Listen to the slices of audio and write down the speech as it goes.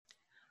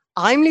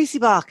I'm Lucy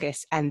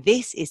Barkus, and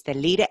this is the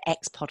Leader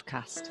X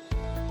podcast.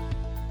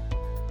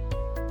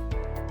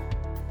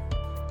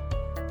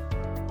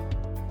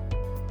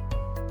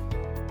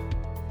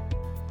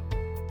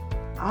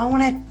 I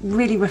want to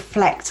really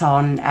reflect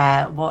on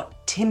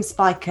what Tim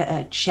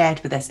Spiker shared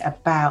with us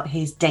about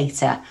his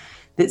data,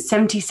 that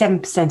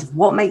 77% of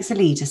what makes a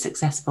leader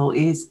successful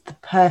is the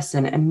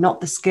person and not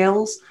the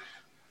skills.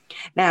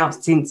 Now,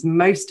 since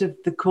most of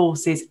the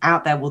courses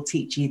out there will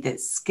teach you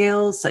that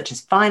skills such as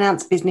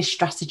finance, business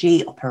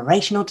strategy,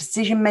 operational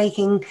decision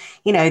making,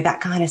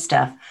 that kind of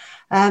stuff,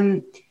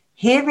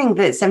 hearing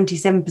that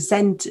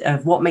 77%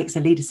 of what makes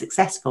a leader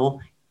successful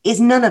is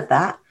none of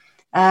that.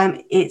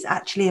 It's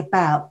actually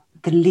about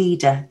the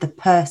leader, the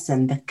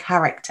person, the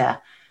character.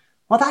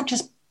 Well, that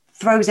just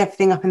throws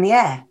everything up in the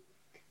air.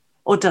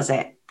 Or does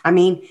it? I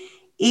mean,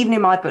 even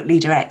in my book,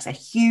 Leader X, a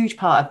huge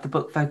part of the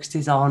book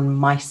focuses on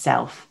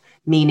myself,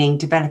 meaning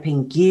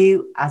developing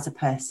you as a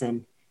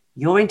person,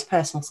 your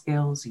interpersonal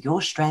skills,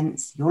 your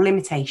strengths, your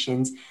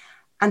limitations,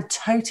 and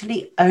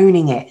totally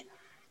owning it.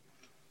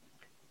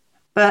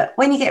 But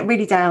when you get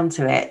really down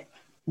to it,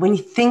 when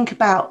you think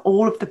about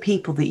all of the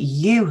people that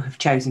you have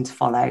chosen to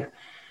follow,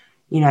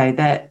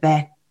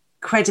 their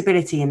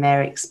credibility and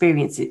their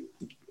experience,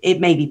 it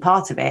may be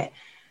part of it,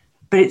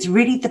 but it's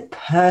really the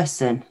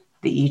person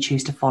that you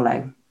choose to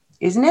follow,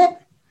 isn't it?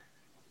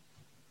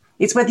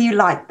 It's whether you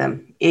like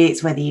them,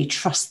 it's whether you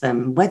trust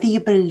them, whether you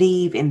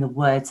believe in the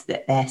words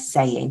that they're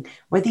saying,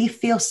 whether you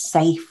feel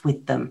safe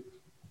with them.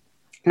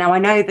 Now, I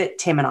know that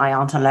Tim and I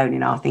aren't alone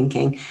in our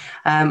thinking.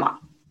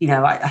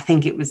 I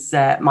think it was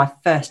my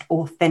first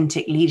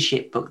authentic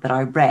leadership book that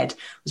I read. It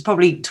was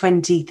probably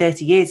 20,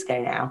 30 years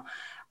ago now.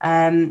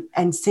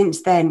 And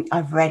since then,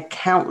 I've read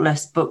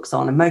countless books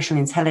on emotional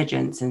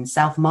intelligence and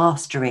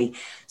self-mastery.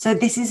 So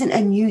this isn't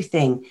a new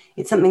thing.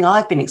 It's something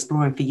I've been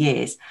exploring for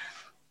years.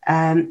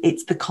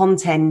 It's the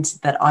content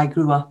that I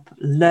grew up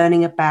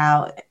learning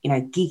about,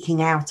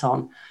 geeking out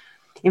on.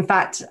 In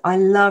fact, I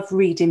love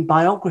reading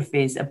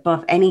biographies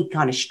above any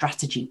kind of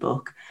strategy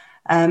book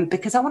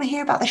because I want to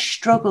hear about the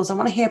struggles. I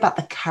want to hear about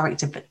the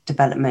character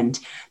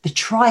development, the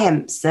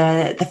triumphs,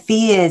 the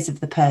fears of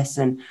the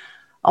person.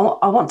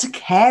 I want to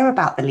care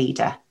about the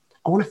leader.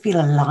 I want to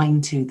feel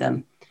aligned to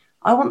them.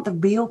 I want the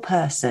real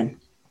person.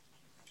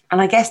 And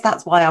I guess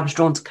that's why I was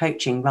drawn to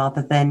coaching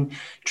rather than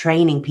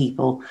training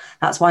people.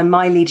 That's why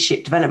my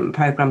leadership development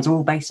programs are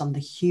all based on the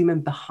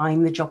human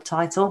behind the job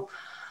title.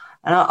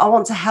 And I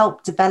want to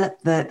help develop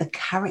the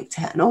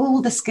character and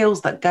all the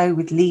skills that go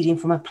with leading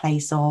from a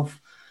place of,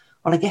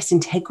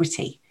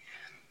 integrity.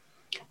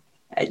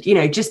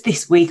 Just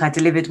this week, I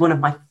delivered one of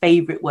my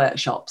favorite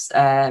workshops.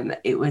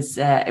 It was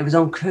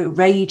on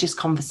courageous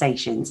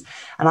conversations.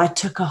 And I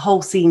took a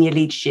whole senior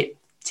leadership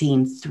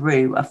team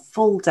through a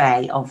full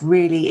day of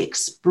really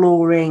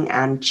exploring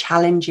and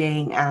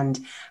challenging and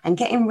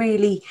getting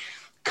really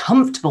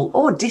comfortable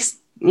or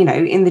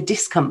in the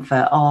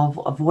discomfort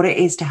of what it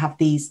is to have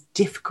these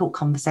difficult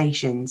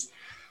conversations.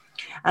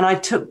 And I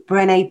took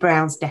Brené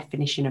Brown's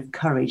definition of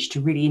courage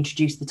to really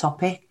introduce the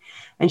topic.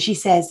 And she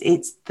says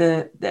it's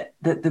the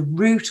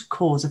root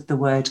cause of the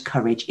word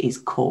courage is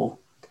core,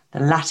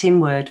 the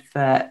Latin word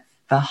for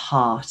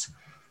heart.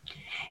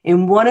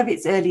 In one of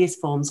its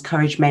earliest forms,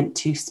 courage meant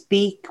to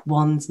speak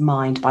one's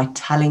mind by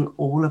telling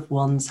all of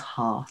one's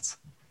heart.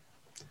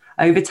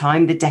 Over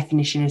time, the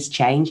definition has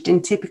changed,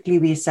 and typically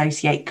we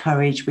associate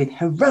courage with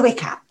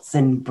heroic acts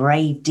and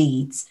brave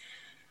deeds.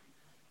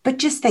 But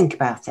just think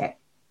about it.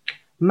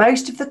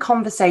 Most of the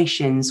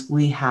conversations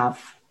we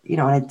have,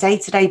 on a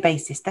day-to-day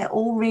basis, they're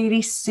all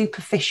really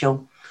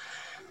superficial.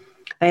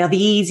 They are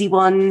the easy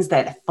ones,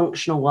 they're the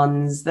functional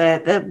ones,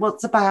 they're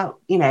what's about,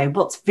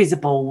 what's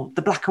visible,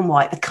 the black and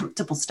white, the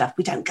comfortable stuff.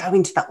 We don't go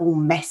into that all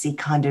messy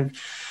kind of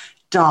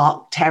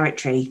dark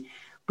territory.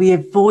 We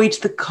avoid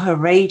the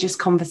courageous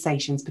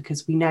conversations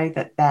because we know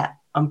that they're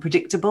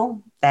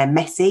unpredictable, they're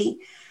messy.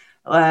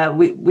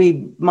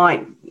 We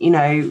might,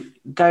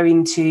 go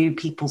into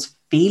people's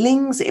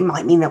feelings. It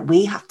might mean that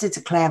we have to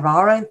declare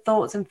our own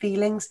thoughts and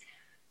feelings.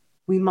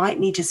 We might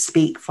need to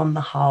speak from the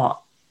heart.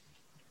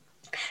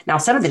 Now,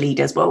 some of the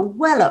leaders were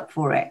well up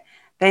for it.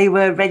 They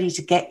were ready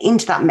to get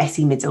into that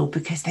messy middle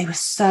because they were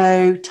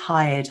so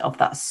tired of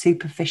that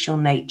superficial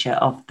nature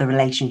of the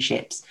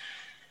relationships.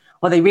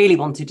 What they really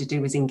wanted to do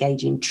was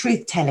engage in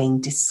truth-telling,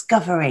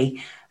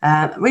 discovery,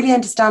 really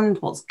understand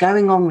what's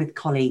going on with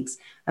colleagues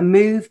and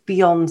move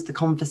beyond the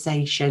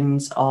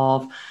conversations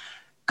of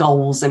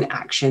goals and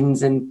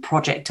actions and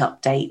project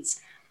updates.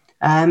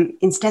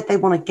 Instead, they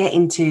want to get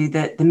into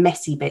the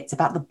messy bits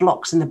about the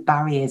blocks and the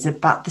barriers,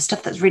 about the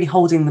stuff that's really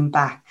holding them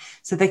back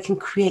so they can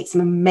create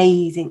some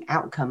amazing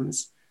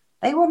outcomes.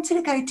 They wanted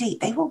to go deep.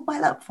 They were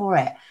well up for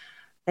it.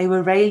 They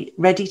were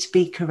ready to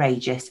be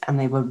courageous and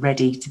they were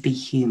ready to be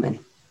human.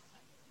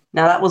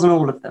 Now, that wasn't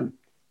all of them.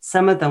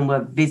 Some of them were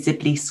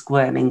visibly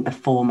squirming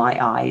before my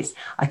eyes.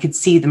 I could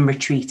see them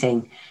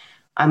retreating.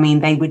 I mean,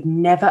 they would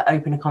never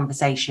open a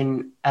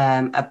conversation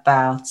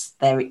about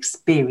their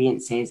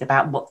experiences,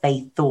 about what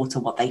they thought or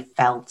what they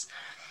felt.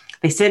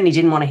 They certainly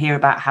didn't want to hear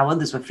about how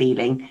others were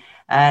feeling.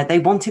 They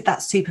wanted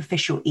that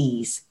superficial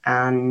ease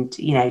and,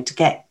 to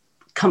get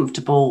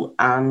comfortable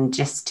and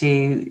just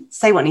to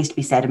say what needs to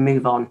be said and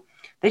move on.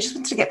 They just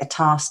wanted to get the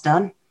task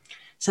done.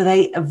 So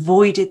they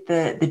avoided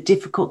the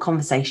difficult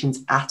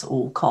conversations at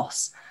all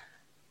costs.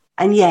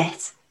 And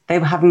yet they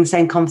were having the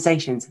same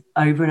conversations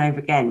over and over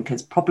again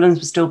because problems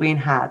were still being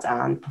had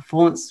and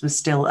performance was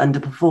still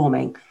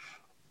underperforming.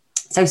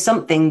 So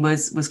something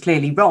was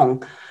clearly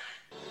wrong.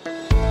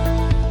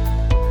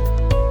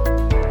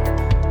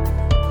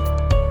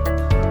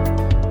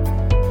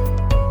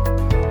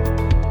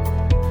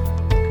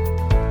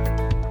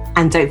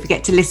 And don't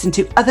forget to listen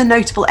to other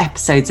notable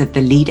episodes of the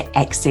Leader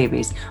X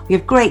series. We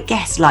have great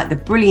guests like the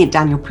brilliant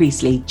Daniel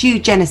Priestley,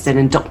 Jude Jennison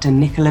and Dr.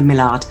 Nicola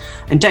Millard.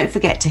 And don't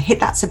forget to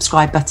hit that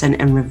subscribe button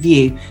and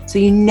review so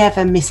you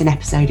never miss an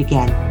episode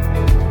again.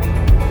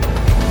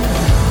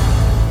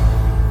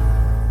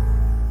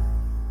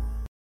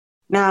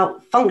 Now,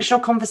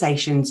 functional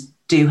conversations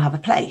do have a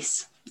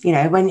place.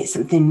 When it's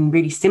something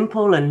really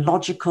simple and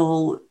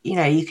logical,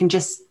 you can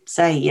just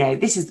say,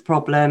 this is the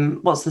problem.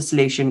 What's the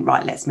solution?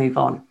 Right, let's move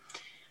on.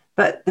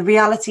 But the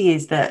reality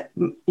is that,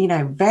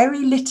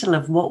 very little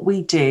of what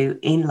we do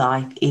in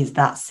life is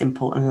that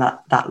simple and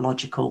that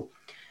logical.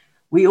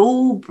 We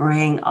all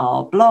bring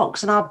our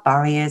blocks and our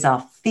barriers,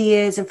 our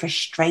fears and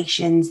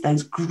frustrations,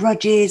 those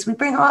grudges. We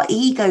bring our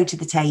ego to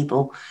the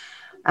table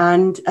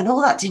and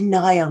all that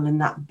denial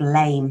and that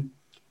blame.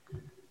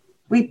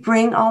 We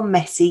bring our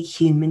messy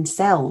human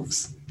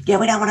selves. Yeah,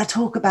 we don't want to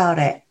talk about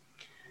it.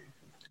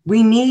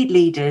 We need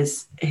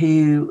leaders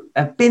who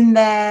have been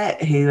there,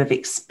 who have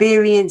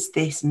experienced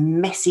this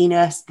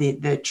messiness,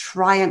 the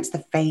triumphs, the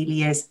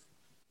failures,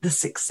 the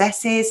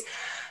successes.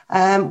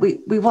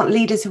 We want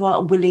leaders who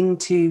are willing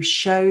to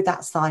show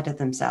that side of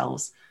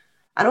themselves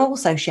and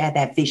also share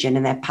their vision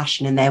and their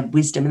passion and their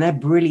wisdom and their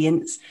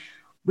brilliance.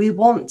 We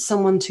want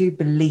someone to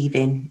believe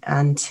in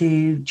and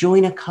to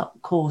join a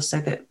cause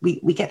so that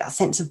we get that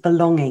sense of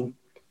belonging.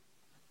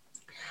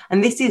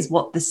 And this is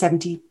what the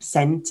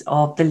 70%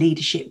 of the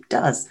leadership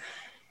does.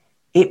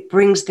 It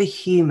brings the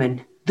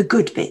human, the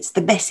good bits,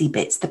 the messy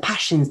bits, the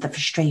passions, the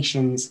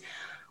frustrations.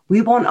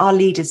 We want our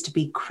leaders to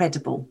be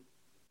credible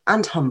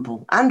and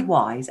humble and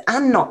wise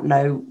and not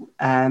know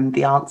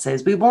the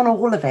answers. We want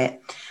all of it.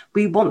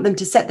 We want them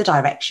to set the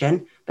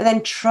direction, but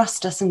then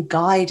trust us and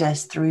guide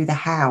us through the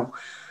how.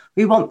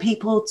 We want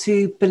people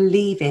to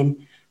believe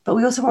in, but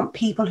we also want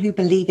people who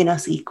believe in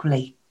us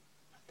equally.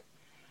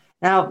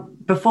 Now,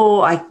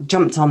 before I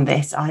jumped on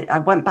this, I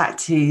went back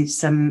to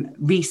some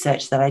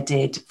research that I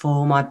did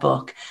for my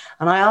book,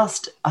 and I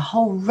asked a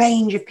whole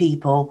range of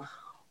people,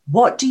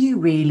 what do you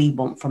really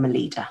want from a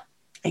leader?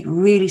 A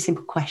really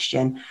simple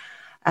question.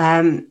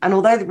 And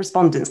although the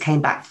respondents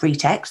came back free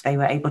text, they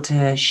were able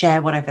to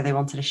share whatever they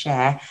wanted to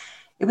share.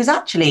 It was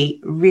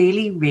actually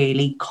really,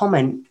 really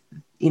common,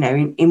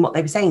 in what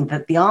they were saying,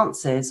 that the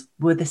answers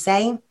were the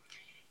same.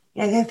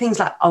 There are things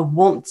like, I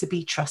want to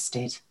be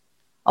trusted.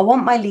 I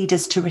want my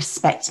leaders to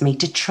respect me,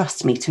 to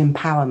trust me, to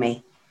empower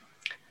me.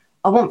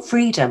 I want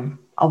freedom.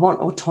 I want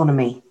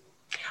autonomy.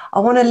 I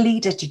want a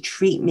leader to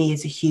treat me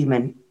as a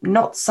human,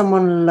 not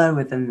someone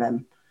lower than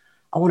them.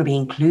 I want to be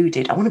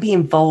included. I want to be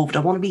involved.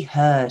 I want to be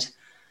heard.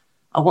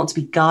 I want to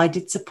be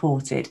guided,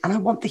 supported, and I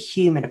want the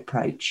human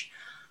approach.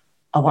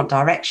 I want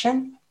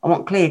direction. I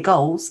want clear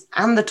goals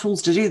and the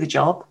tools to do the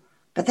job,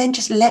 but then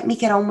just let me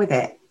get on with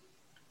it.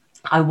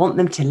 I want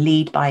them to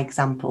lead by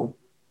example.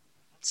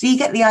 So you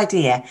get the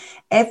idea.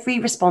 Every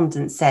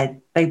respondent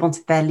said they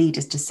wanted their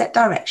leaders to set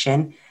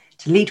direction,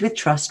 to lead with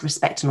trust,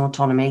 respect and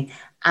autonomy,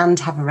 and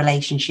have a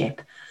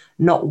relationship.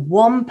 Not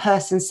one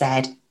person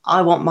said,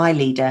 I want my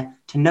leader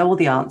to know all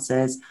the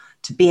answers,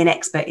 to be an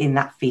expert in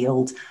that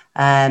field,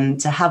 to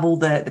have all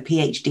the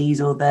PhDs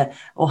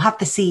or have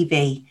the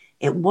CV.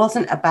 It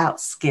wasn't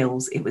about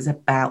skills. It was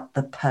about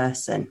the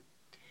person.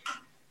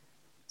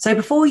 So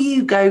before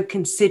you go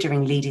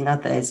considering leading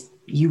others,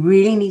 you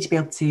really need to be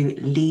able to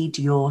lead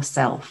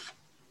yourself.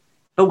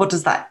 But what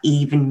does that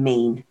even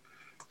mean?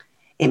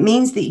 It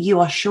means that you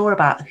are sure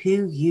about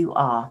who you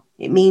are.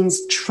 It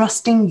means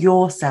trusting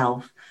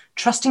yourself,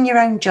 trusting your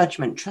own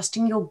judgment,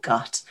 trusting your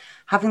gut,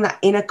 having that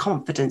inner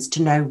confidence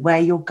to know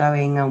where you're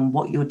going and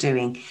what you're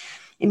doing.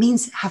 It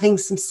means having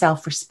some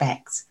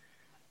self-respect.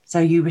 So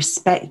you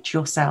respect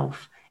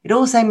yourself. It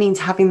also means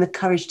having the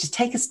courage to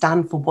take a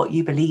stand for what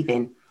you believe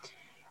in.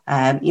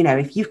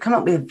 If you've come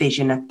up with a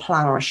vision, a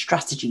plan or a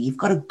strategy, you've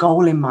got a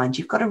goal in mind,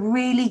 you've got to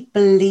really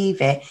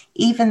believe it,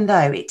 even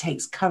though it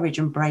takes courage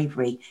and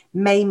bravery,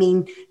 may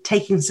mean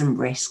taking some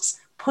risks,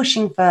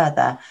 pushing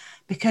further,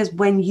 because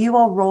when you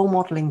are role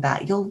modeling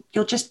that, you'll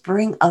just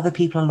bring other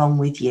people along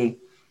with you.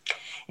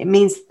 It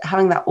means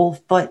having that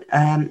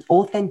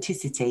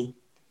authenticity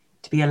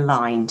to be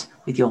aligned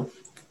with your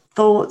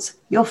thoughts,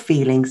 your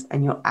feelings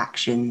and your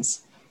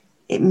actions.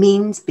 It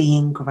means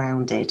being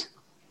grounded.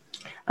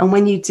 And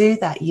when you do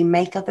that, you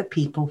make other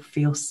people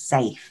feel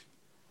safe.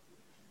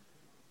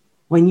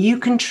 When you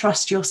can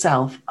trust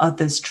yourself,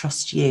 others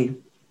trust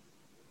you.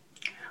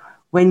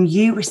 When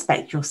you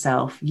respect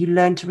yourself, you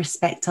learn to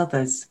respect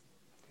others.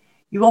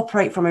 You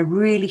operate from a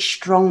really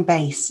strong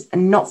base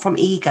and not from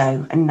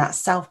ego and that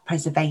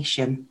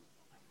self-preservation.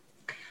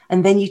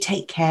 And then you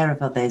take care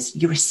of others.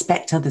 You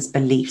respect others'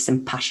 beliefs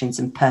and passions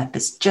and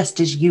purpose, just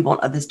as you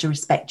want others to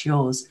respect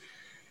yours.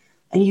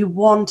 And you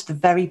want the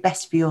very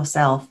best for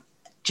yourself,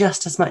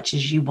 just as much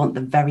as you want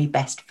the very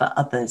best for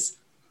others.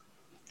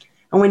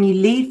 And when you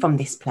lead from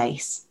this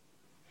place,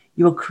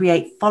 you will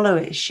create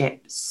followership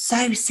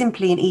so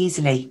simply and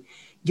easily.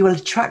 You will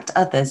attract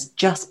others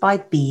just by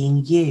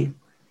being you.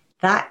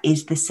 That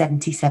is the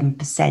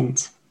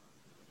 77%.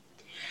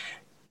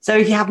 So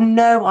if you have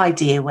no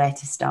idea where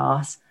to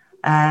start,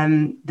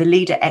 the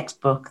Leader X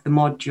book, the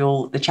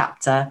module, the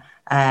chapter,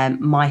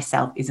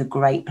 Myself is a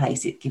great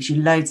place. It gives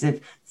you loads of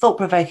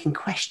thought-provoking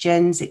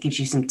questions. It gives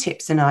you some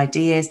tips and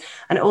ideas,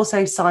 and it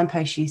also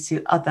signposts you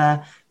to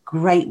other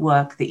great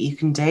work that you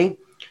can do.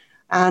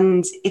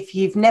 And if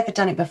you've never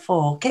done it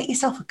before, get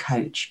yourself a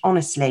coach.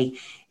 Honestly,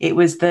 it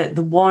was the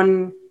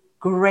one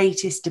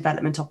greatest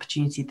development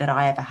opportunity that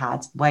I ever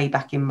had way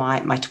back in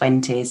my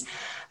 20s.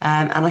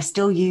 And I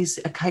still use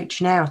a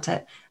coach now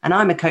and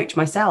I'm a coach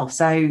myself.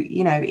 So,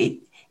 you know, it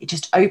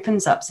just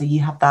opens up. So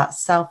you have that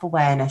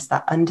self-awareness,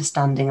 that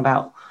understanding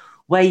about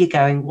where you're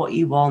going, what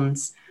you want,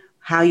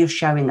 how you're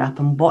showing up,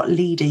 and what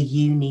leader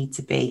you need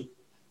to be.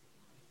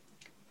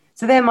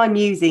 So they're my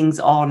musings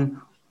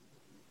on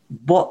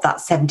what that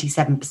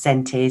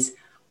 77% is,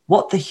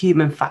 what the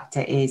human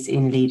factor is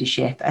in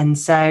leadership. And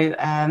so,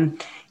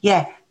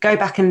 go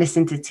back and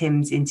listen to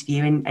Tim's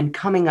interview. And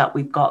coming up,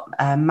 we've got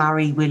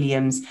Mary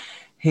Williams,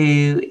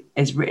 who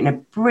has written a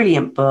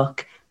brilliant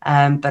book,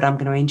 but I'm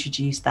going to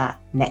introduce that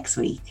next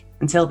week.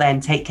 Until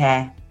then, take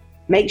care.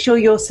 Make sure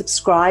you're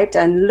subscribed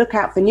and look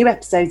out for new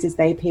episodes as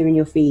they appear in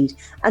your feed.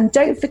 And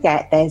don't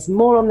forget, there's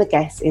more on the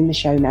guests in the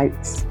show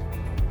notes.